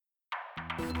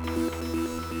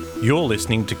You're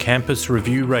listening to Campus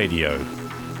Review Radio.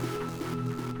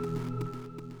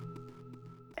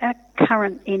 Our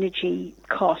current energy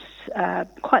costs are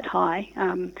quite high.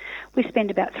 We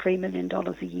spend about $3 million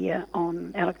a year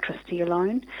on electricity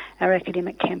alone. Our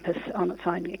academic campus on its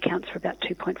own accounts for about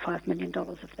 $2.5 million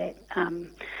of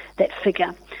that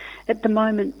figure. At the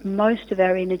moment, most of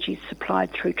our energy is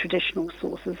supplied through traditional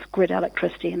sources, grid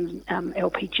electricity and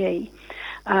LPG.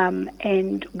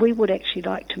 And we would actually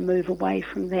like to move away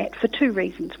from that for two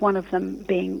reasons, one of them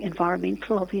being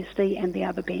environmental, obviously, and the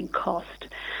other being cost.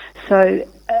 So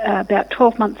about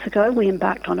 12 months ago, we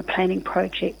embarked on a planning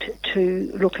project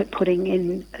to look at putting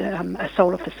in a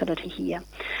solar facility here.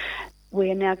 We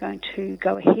are now going to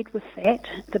go ahead with that.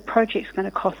 The project's going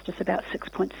to cost us about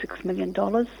 $6.6 million,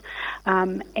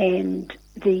 and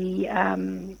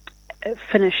the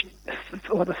finished,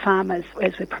 or the farmers,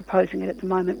 as we're proposing it at the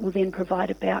moment, will then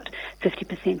provide about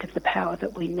 50% of the power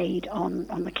that we need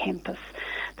on the campus.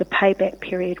 The payback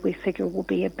period, we figure, will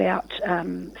be about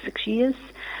 6 years,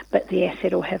 but the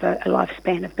asset will have a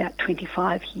lifespan of about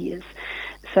 25 years.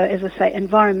 So, as I say,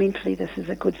 environmentally this is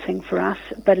a good thing for us,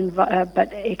 but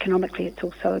economically it's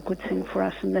also a good thing for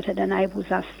us in that it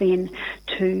enables us then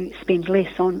to spend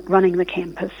less on running the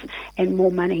campus and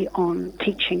more money on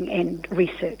teaching and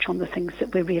research on the things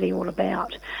that we're really all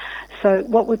about. So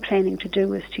what we're planning to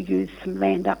do is to use some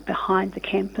land up behind the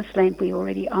campus, land we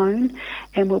already own,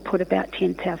 and we'll put about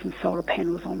 10,000 solar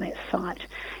panels on that site.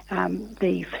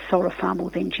 The solar farm will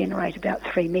then generate about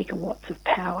 3 megawatts of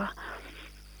power.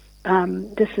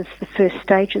 This is the first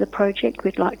stage of the project.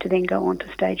 We'd like to then go on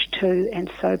to stage 2,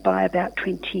 and so by about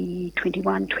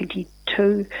 2021,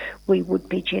 22, we would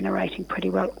be generating pretty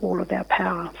well all of our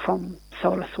power from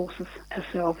solar sources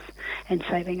ourselves and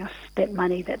saving us that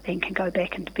money that then can go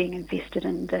back into being invested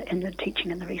in the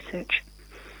teaching and the research.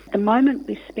 At the moment,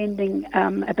 we're spending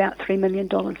about $3 million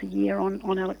a year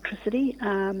on electricity.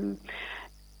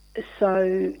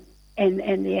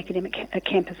 And the academic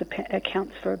campus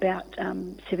accounts for about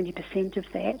 70% of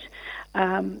that.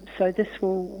 So this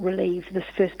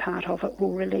first part of it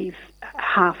will relieve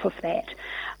half of that.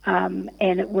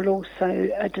 And it will also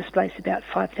displace about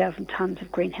 5,000 tonnes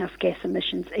of greenhouse gas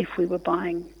emissions if we were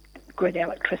buying grid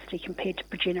electricity compared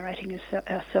to generating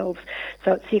ourselves.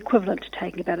 So it's the equivalent to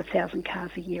taking about 1,000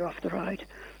 cars a year off the road.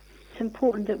 It's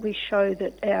important that we show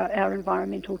that our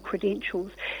environmental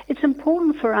credentials. It's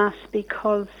important for us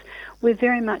because we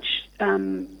very much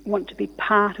want to be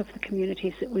part of the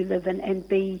communities that we live in and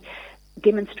be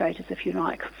demonstrators, if you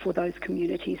like, for those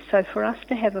communities. So for us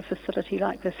to have a facility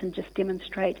like this and just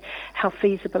demonstrate how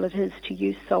feasible it is to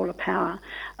use solar power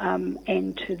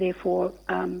and to therefore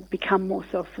become more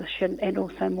self-sufficient and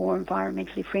also more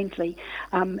environmentally friendly,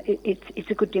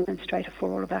 it's a good demonstrator for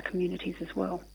all of our communities as well.